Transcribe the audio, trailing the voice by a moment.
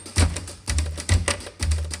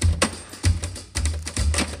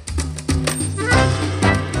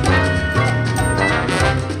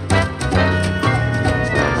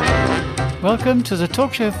Welcome to the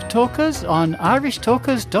Talk Show for Talkers on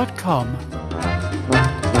irishtalkers.com.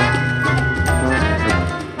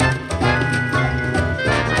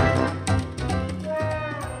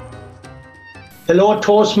 Hello,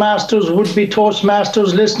 Toastmasters, would-be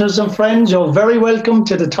Toastmasters listeners and friends. You're very welcome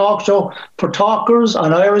to the Talk Show for Talkers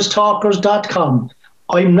on irishtalkers.com.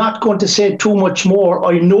 I'm not going to say too much more.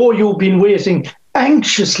 I know you've been waiting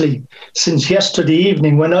anxiously since yesterday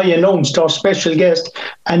evening when I announced our special guest,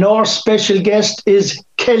 and our special guest is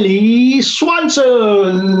Kelly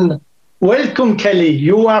Swanson. Welcome, Kelly.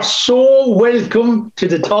 You are so welcome to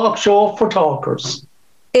the Talk Show for Talkers.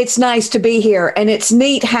 It's nice to be here, and it's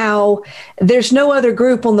neat how there's no other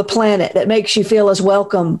group on the planet that makes you feel as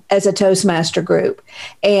welcome as a Toastmaster group.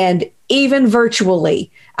 And even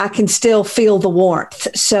virtually, I can still feel the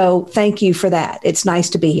warmth. So thank you for that. It's nice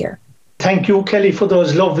to be here. Thank you, Kelly, for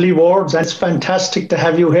those lovely words. It's fantastic to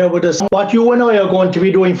have you here with us. What you and I are going to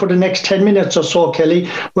be doing for the next 10 minutes or so, Kelly,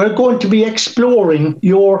 we're going to be exploring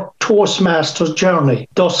your Toastmasters journey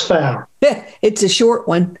thus far. It's a short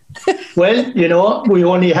one. Well, you know, we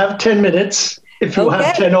only have 10 minutes. If you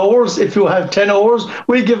have 10 hours,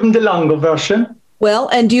 we'll give them the longer version. Well,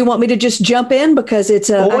 and do you want me to just jump in because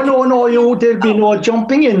it's a... No, there'll be no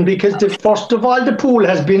jumping in because first of all, the pool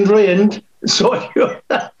has been drained. So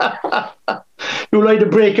you'll either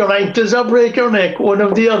break your ankles or break your neck, one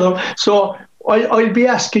or the other. So I'll be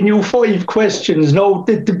asking you 5 questions. Now,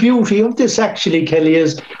 the beauty of this actually, Kelly,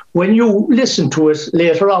 is when you listen to it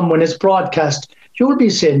later on when it's broadcast, you'll be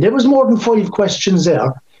saying there was more than 5 questions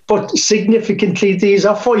there. But significantly, these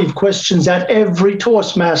are 5 questions that every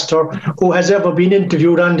Toastmaster who has ever been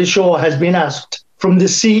interviewed on the show has been asked, from the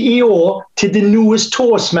CEO to the newest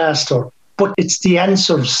Toastmaster. But it's the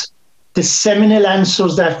answers, the seminal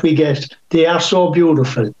answers that we get. They are so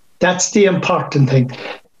beautiful. That's the important thing.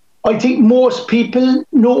 I think most people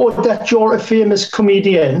know that you're a famous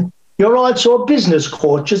comedian. You're also a business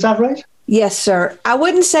coach, is that right? Yes, sir. I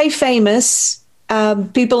wouldn't say famous.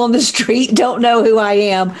 People on the street don't know who I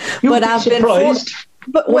am. You'd be surprised.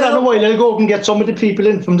 But in a while, I'll go and get some of the people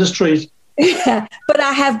in from the street. Yeah, but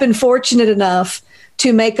I have been fortunate enough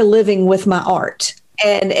to make a living with my art.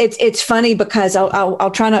 And it's funny because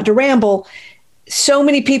I'll try not to ramble. So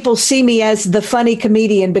many people see me as the funny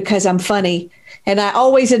comedian because I'm funny. And I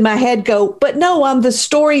always in my head go, but no, I'm the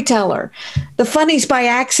storyteller. The funny's by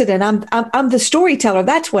accident. I'm the storyteller.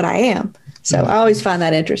 That's what I am. So I always find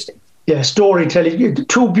that interesting. Yeah, storytelling.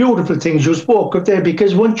 2 beautiful things you spoke of there,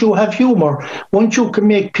 because once you have humor, once you can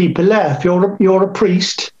make people laugh, you're a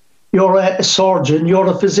priest, you're a surgeon, you're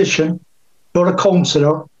a physician, you're a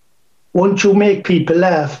counsellor. Once you make people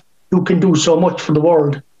laugh, you can do so much for the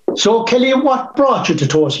world. So, Kelly, what brought you to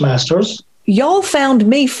Toastmasters? Y'all found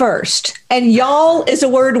me first. And y'all is a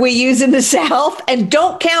word we use in the South. And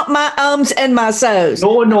don't count my ums and my so's.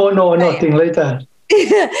 No, nothing like that.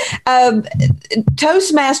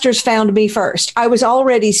 Toastmasters found me first. I was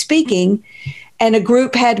already speaking, and a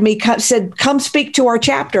group had me said, come speak to our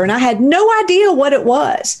chapter. And I had no idea what it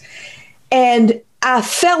was. And I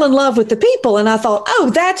fell in love with the people, and I thought,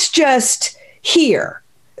 oh, that's just here.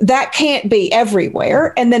 That can't be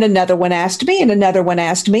everywhere. And then another one asked me, and another one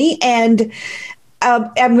asked me. And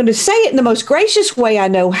I'm going to say it in the most gracious way I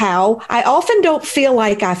know how. I often don't feel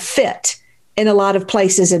like I fit in a lot of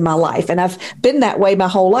places in my life. And I've been that way my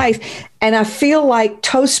whole life. And I feel like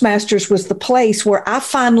Toastmasters was the place where I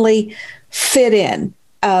finally fit in.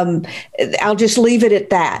 I'll just leave it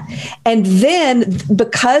at that. And then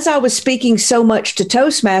because I was speaking so much to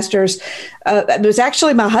Toastmasters, it was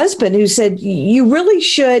actually my husband who said, you really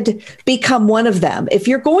should become one of them. If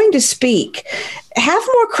you're going to speak, have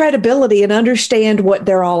more credibility and understand what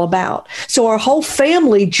they're all about. So our whole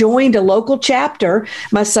family joined a local chapter.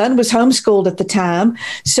 My son was homeschooled at the time,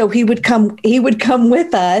 so he would come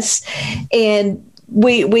with us, and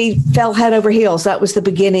we fell head over heels. That was the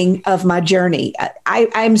beginning of my journey.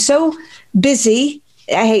 I'm so busy.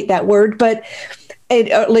 I hate that word, but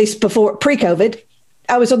at least before pre-COVID,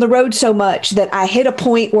 I was on the road so much that I hit a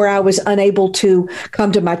point where I was unable to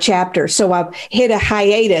come to my chapter. So I hit a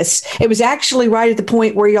hiatus. It was actually right at the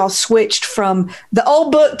point where y'all switched from the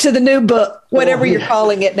old book to the new book, whatever you're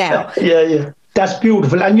calling it now. Yeah. That's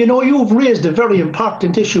beautiful. And, you know, you've raised a very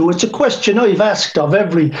important issue. It's a question I've asked of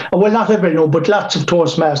not every, no, but lots of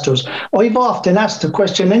Toastmasters. I've often asked the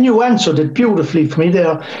question, and you answered it beautifully for me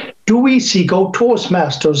there. Do we seek out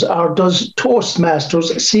Toastmasters, or does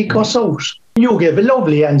Toastmasters seek us out? You gave a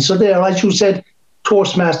lovely answer there. As you said,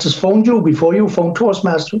 Toastmasters found you before you found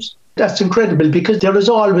Toastmasters. That's incredible, because there is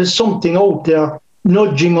always something out there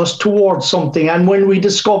nudging us towards something. And when we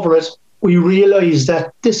discover it, we realize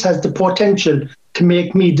that this has the potential to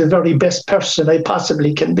make me the very best person I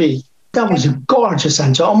possibly can be. That was a gorgeous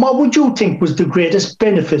answer. And what would you think was the greatest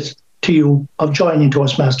benefit to you of joining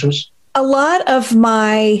Toastmasters? A lot of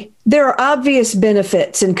there are obvious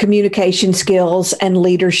benefits in communication skills and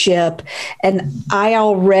leadership. And I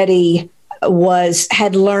already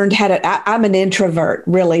had learned how to, I'm an introvert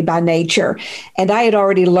really by nature. And I had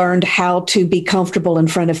already learned how to be comfortable in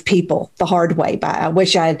front of people the hard way. I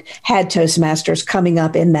wish I'd had Toastmasters coming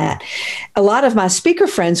up in that. A lot of my speaker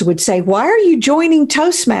friends would say, why are you joining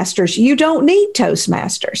Toastmasters? You don't need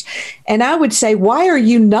Toastmasters. And I would say, why are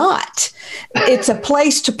you not? It's a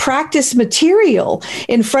place to practice material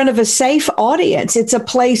in front of a safe audience. It's a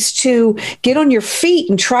place to get on your feet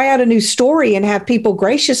and try out a new story and have people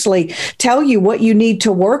graciously tell you what you need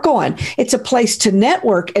to work on. It's a place to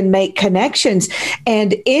network and make connections.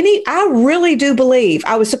 And I really do believe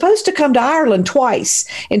I was supposed to come to Ireland twice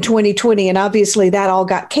in 2020, and obviously that all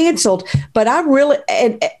got canceled. But I really,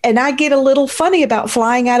 and I get a little funny about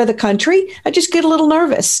flying out of the country. I just get a little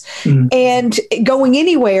nervous and going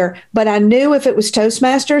anywhere. But I knew if it was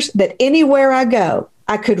Toastmasters that anywhere I go,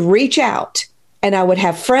 I could reach out and I would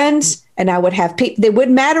have friends and I would have people. It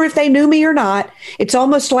wouldn't matter if they knew me or not. It's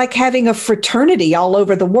almost like having a fraternity all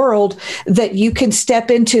over the world that you can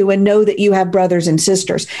step into and know that you have brothers and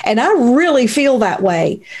sisters. And I really feel that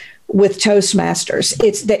way with Toastmasters.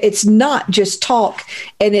 It's not just talk,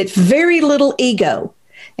 and it's very little ego.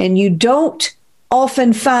 And you don't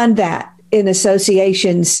often find that in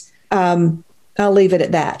associations. I'll leave it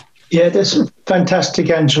at that. Yeah, that's a fantastic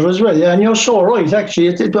answer as well. Yeah, and you're so right,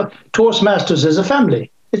 actually. Toastmasters is a family.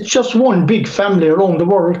 It's just one big family around the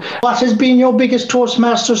world. What has been your biggest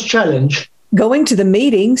Toastmasters challenge? Going to the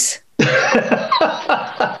meetings.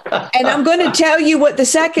 And I'm going to tell you what the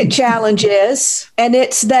second challenge is. And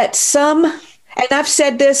it's that and I've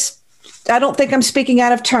said this, I don't think I'm speaking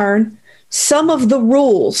out of turn. Some of the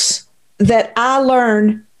rules that I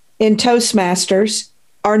learn in Toastmasters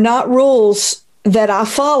are not rules that I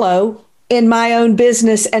follow in my own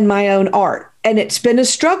business and my own art. And it's been a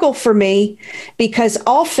struggle for me because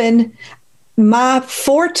often my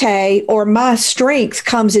forte or my strength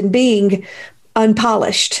comes in being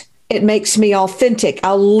unpolished. It makes me authentic.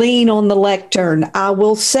 I'll lean on the lectern. I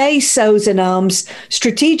will say so's and ums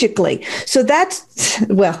strategically. So that's,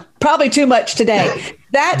 well, probably too much today.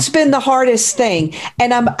 That's been the hardest thing.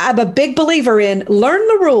 And I'm a big believer in learn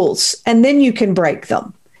the rules and then you can break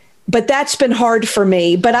them. But that's been hard for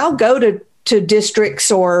me. But I'll go to districts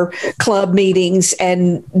or club meetings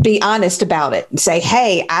and be honest about it and say,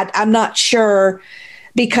 hey, I'm not sure,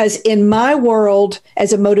 because in my world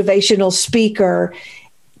as a motivational speaker,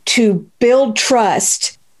 to build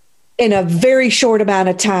trust in a very short amount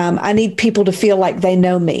of time, I need people to feel like they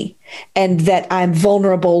know me and that I'm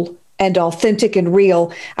vulnerable and authentic and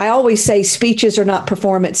real. I always say speeches are not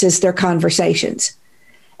performances, they're conversations.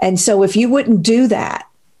 And so if you wouldn't do that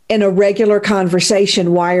in a regular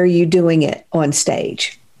conversation, why are you doing it on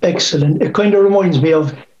stage? Excellent. It kind of reminds me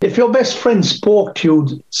of if your best friend spoke to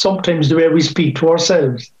you sometimes the way we speak to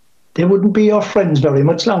ourselves, they wouldn't be your friends very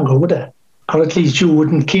much longer, would they? Or at least you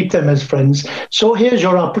wouldn't keep them as friends. So here's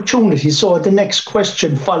your opportunity. So the next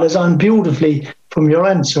question follows on beautifully from your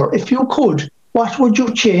answer. If you could, what would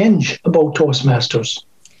you change about Toastmasters?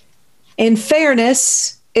 In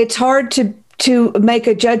fairness, it's hard to make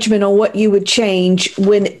a judgment on what you would change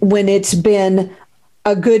when it's been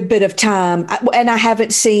a good bit of time. And I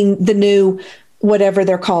haven't seen the new, whatever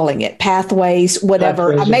they're calling it, pathways,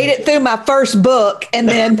 whatever. I made it through my first book and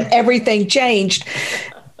then everything changed.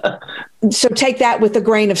 So take that with a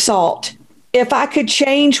grain of salt. If I could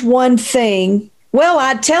change one thing, well,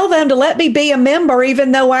 I'd tell them to let me be a member,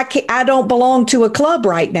 even though I don't belong to a club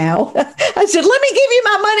right now. I said, let me give you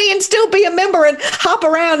my money and still be a member and hop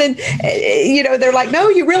around. And, they're like, no,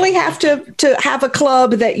 you really have to have a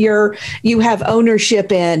club that you have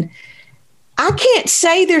ownership in. I can't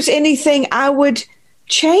say there's anything I would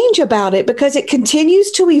change about it because it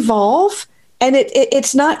continues to evolve and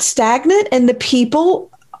it's not stagnant, and the people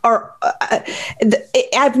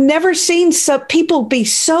I've never seen some people be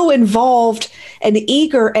so involved and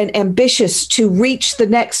eager and ambitious to reach the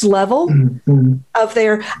next level of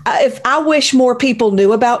their. If I wish more people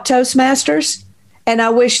knew about Toastmasters, and I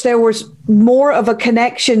wish there was more of a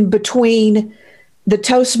connection between the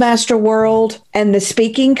Toastmaster world and the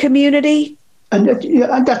speaking community. And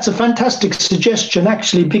that's a fantastic suggestion,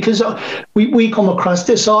 actually, because we come across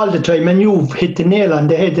this all the time, and you've hit the nail on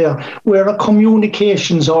the head there. We're a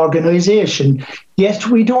communications organisation, yet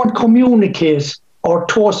we don't communicate our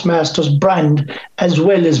Toastmasters brand as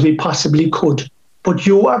well as we possibly could. but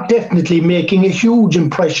you are definitely making a huge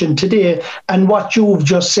impression today. And what you've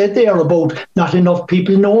just said there about not enough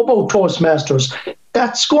people know about Toastmasters,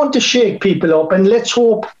 that's going to shake people up. And let's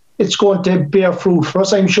hope it's going to bear fruit for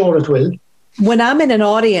us. I'm sure it will. When I'm in an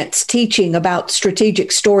audience teaching about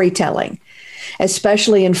strategic storytelling,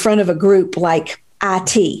 especially in front of a group like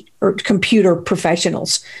IT or computer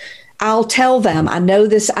professionals, I'll tell them, I know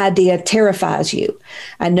this idea terrifies you.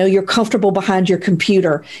 I know you're comfortable behind your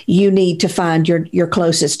computer. You need to find your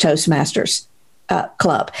closest Toastmasters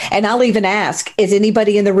club. And I'll even ask, is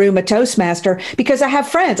anybody in the room a Toastmaster? Because I have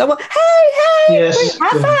friends. I go, hey, yes,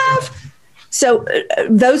 high five. So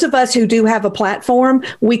those of us who do have a platform,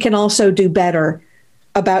 we can also do better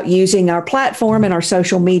about using our platform and our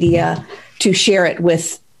social media to share it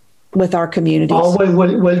with our communities. Oh,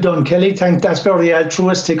 well done, Kelly. That's very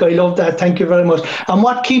altruistic. I love that. Thank you very much. And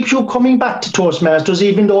what keeps you coming back to Toastmasters,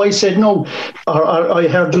 even though I said no, or I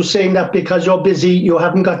heard you saying that because you're busy, you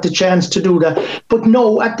haven't got the chance to do that. But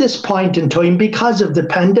no, at this point in time, because of the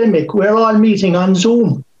pandemic, we're all meeting on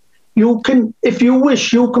Zoom. You can, if you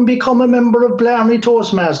wish, you can become a member of Blarney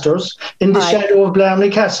Toastmasters in the shadow of Blarney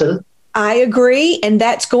Castle. I agree. And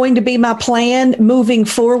that's going to be my plan moving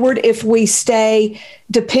forward if we stay,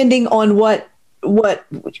 depending on what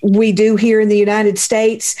we do here in the United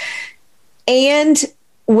States. And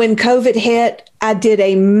when COVID hit, I did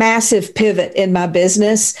a massive pivot in my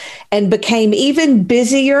business and became even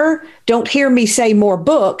busier. Don't hear me say more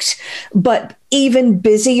booked, but even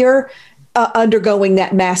busier undergoing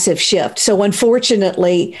that massive shift. So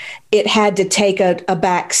unfortunately, it had to take a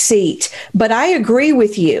back seat. But I agree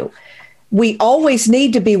with you. We always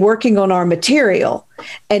need to be working on our material,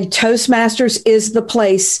 and Toastmasters is the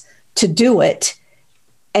place to do it.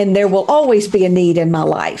 And there will always be a need in my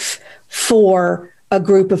life for a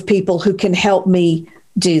group of people who can help me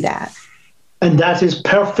do that. And that is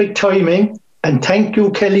perfect timing. And thank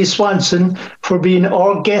you, Kelly Swanson, for being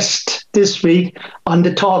our guest this week on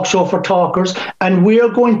the Talk Show for Talkers. And we're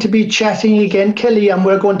going to be chatting again, Kelly, and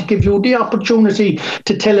we're going to give you the opportunity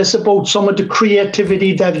to tell us about some of the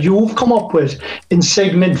creativity that you've come up with in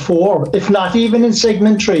segment 4, if not even in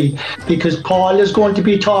segment 3, because Paul is going to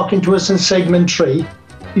be talking to us in segment 3.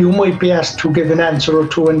 You might be asked to give an answer or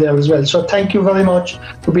two in there as well. So thank you very much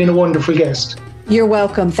for being a wonderful guest. You're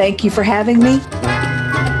welcome. Thank you for having me.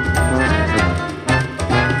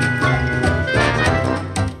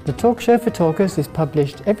 The Talk Show for Talkers is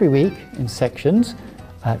published every week in sections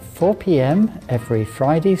at 4 p.m. every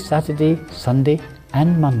Friday, Saturday, Sunday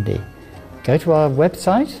and Monday. Go to our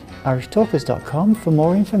website, irishtalkers.com, for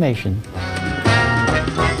more information.